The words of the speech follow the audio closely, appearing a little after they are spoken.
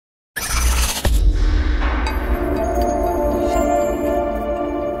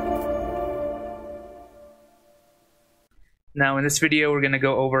Now in this video, we're going to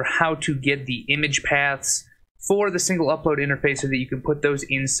go over how to get the image paths for the single upload interface so that you can put those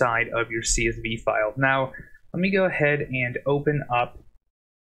inside of your CSV file. Now, let me go ahead and open up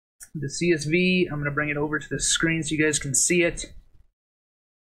the CSV. I'm going to bring it over to the screen so you guys can see it.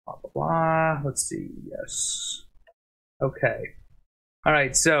 Blah, blah, blah. Let's see. Yes. Okay. All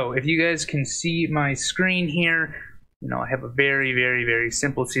right. So if you guys can see my screen here, I have a very, very, very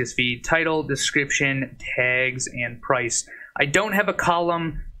simple CSV: title, description, tags, and price. I don't have a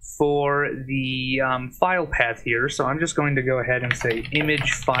column for the file path here, so I'm just going to go ahead and say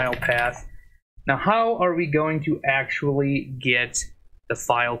image file path. Now, how are we going to actually get the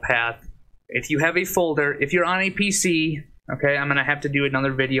file path? If you have a folder, if you're on a PC, okay, I'm going to have to do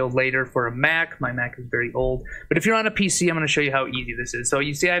another video later for a Mac. My Mac is very old. But if you're on a PC, I'm going to show you how easy this is. So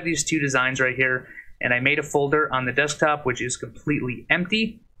you see I have these two designs right here, and I made a folder on the desktop which is completely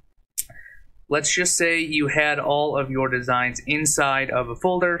empty. Let's just say you had all of your designs inside of a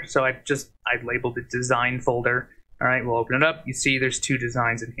folder. So I labeled it design folder. All right, we'll open it up. You see there's two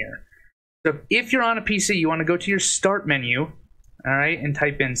designs in here. So if you're on a PC, you want to go to your start menu, all right, and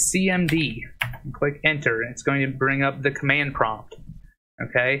type in CMD and click enter, and it's going to bring up the command prompt.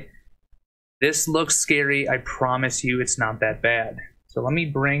 Okay, this looks scary. I promise you it's not that bad. So let me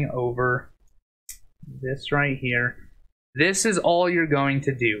bring over this right here. This is all you're going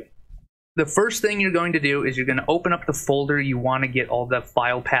to do. The first thing you're going to do is you're going to open up the folder you want to get all the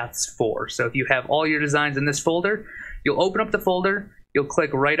file paths for. So if you have all your designs in this folder, you'll open up the folder, you'll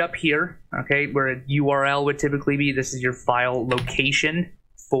click right up here, okay, where a URL would typically be. This is your file location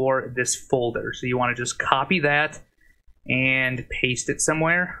for this folder. So you want to just copy that and paste it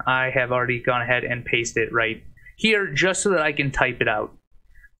somewhere. I have already gone ahead and pasted it right here just so that I can type it out.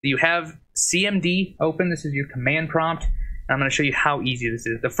 You have CMD open. This is your command prompt. I'm going to show you how easy this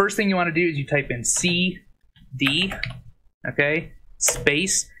is. The first thing you want to do is you type in CD, okay,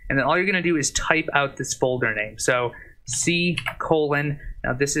 space, and then all you're going to do is type out this folder name. So C:,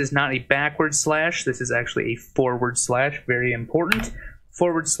 now this is not a backward slash, this is actually a forward slash, very important,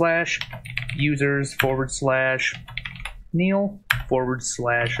 /users /Neil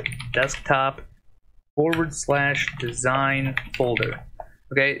 /desktop /design folder.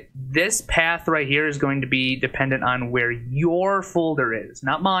 Okay, this path right here is going to be dependent on where your folder is,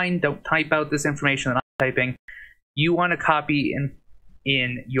 not mine. Don't type out this information that I'm typing. You want to copy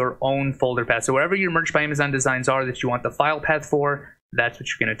in your own folder path. So wherever your Merch by Amazon designs are that you want the file path for, that's what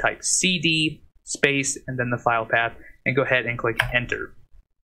you're going to type: CD space and then the file path, and go ahead and click enter.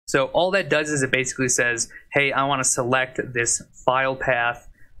 So all that does is it basically says, hey, I want to select this file path,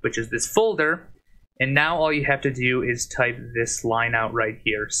 which is this folder. And now all you have to do is type this line out right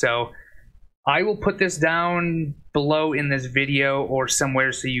here. So I will put this down below in this video or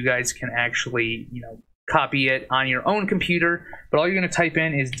somewhere so you guys can actually, copy it on your own computer. But all you're going to type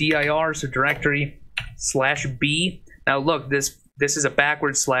in is dir, so directory /b. Now look, this is a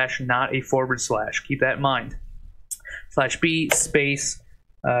backward slash, not a forward slash. Keep that in mind. /b space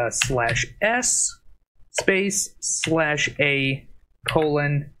 /s space /a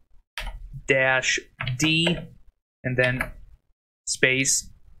 -d, and then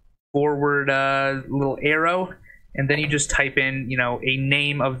space forward little arrow, and then you just type in a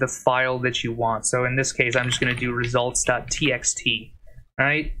name of the file that you want. So in this case I'm just going to do results.txt. all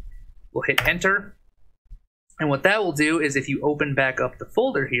right, we'll hit enter, and what that will do is if you open back up the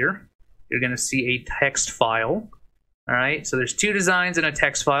folder here, you're going to see a text file. All right, so there's two designs in a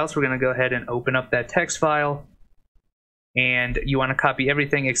text file, so we're going to go ahead and open up that text file. And you want to copy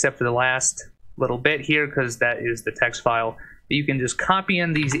everything except for the last little bit here because that is the text file. But you can just copy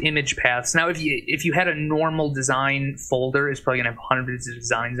in these image paths. Now, if you had a normal design folder, it's probably going to have hundreds of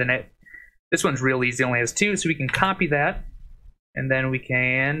designs in it. This one's real easy, it only has two, so we can copy that. And then we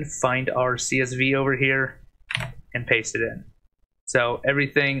can find our CSV over here and paste it in. So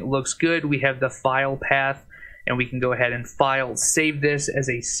everything looks good. We have the file path, and we can go ahead and save this as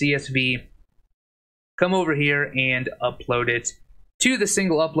a CSV. Come over here and upload it to the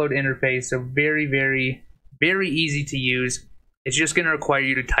single upload interface. So very, very, very easy to use. It's just going to require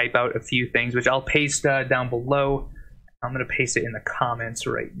you to type out a few things, which I'll paste down below. I'm going to paste it in the comments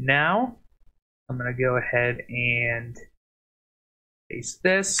right now. I'm going to go ahead and paste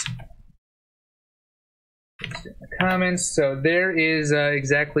this. Paste it in the comments. So there is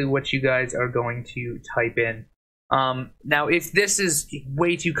exactly what you guys are going to type in. Now, if this is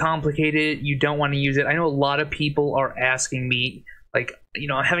way too complicated, you don't want to use it. I know a lot of people are asking me, like,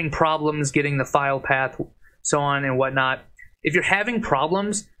 having problems getting the file path, so on and whatnot. If you're having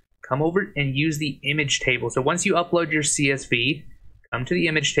problems, come over and use the image table. So once you upload your CSV, come to the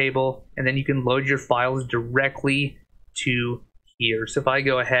image table, and then you can load your files directly to here. So if I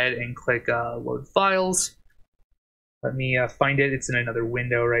go ahead and click load files, let me find it. It's in another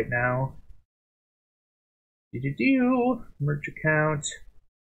window right now. Merge account.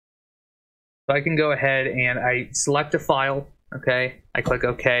 So I can go ahead and I select a file. Okay, I click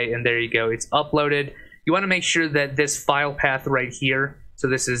OK, and there you go. It's uploaded. You want to make sure that this file path right here, so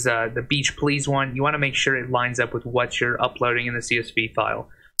this is the Beach Please one, you want to make sure it lines up with what you're uploading in the CSV file.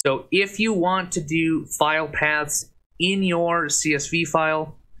 So if you want to do file paths in your CSV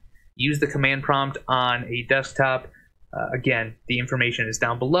file, use the command prompt on a desktop. Again, the information is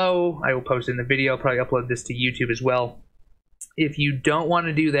down below. I will post it in the video. I'll probably upload this to YouTube as well. If you don't want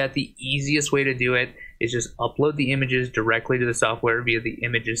to do that, the easiest way to do it is just upload the images directly to the software via the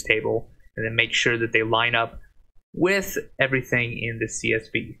images table, and then make sure that they line up with everything in the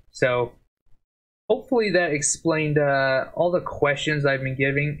CSV. So hopefully that explained all the questions I've been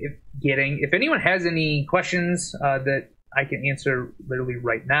getting. If anyone has any questions that I can answer literally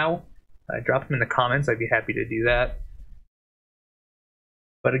right now, drop them in the comments. I'd be happy to do that.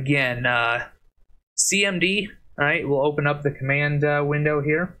 But again, CMD, all right, we'll open up the command window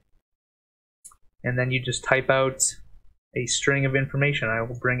here, and then you just type out a string of information. I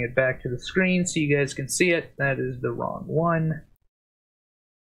will bring it back to the screen so you guys can see it. That is the wrong one.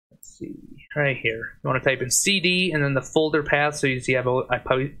 Let's see, right here. You want to type in CD and then the folder path. So you see I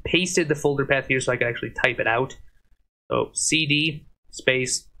pasted the folder path here so I can actually type it out. So CD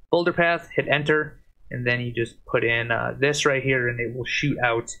space folder path, hit enter, and then you just put in this right here, and it will shoot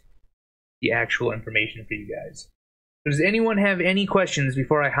out the actual information for you guys. Does anyone have any questions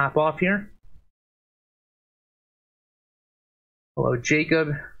before I hop off here? Hello, Jacob.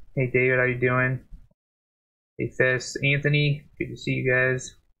 Hey, David, how you doing? Hey, Fess, Anthony, good to see you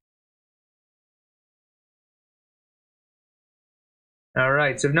guys. All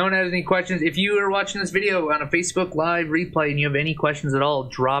right, so if no one has any questions, if you are watching this video on a Facebook Live replay and you have any questions at all,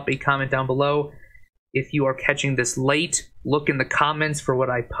 drop a comment down below. If you are catching this late, look in the comments for what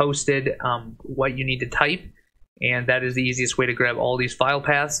I posted, what you need to type, and that is the easiest way to grab all these file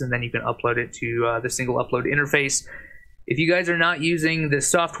paths, and then you can upload it to the single upload interface. If you guys are not using this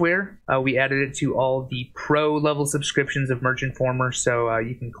software, we added it to all the pro level subscriptions of Merch Informer, so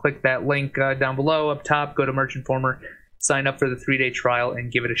you can click that link down below up top, go to Merch Informer, sign up for the 3-day trial,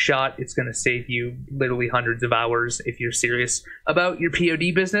 and give it a shot. It's going to save you literally hundreds of hours if you're serious about your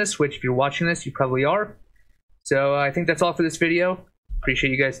POD business, which if you're watching this, you probably are. So I think that's all for this video.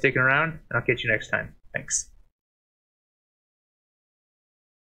 Appreciate you guys sticking around, and I'll catch you next time. Thanks.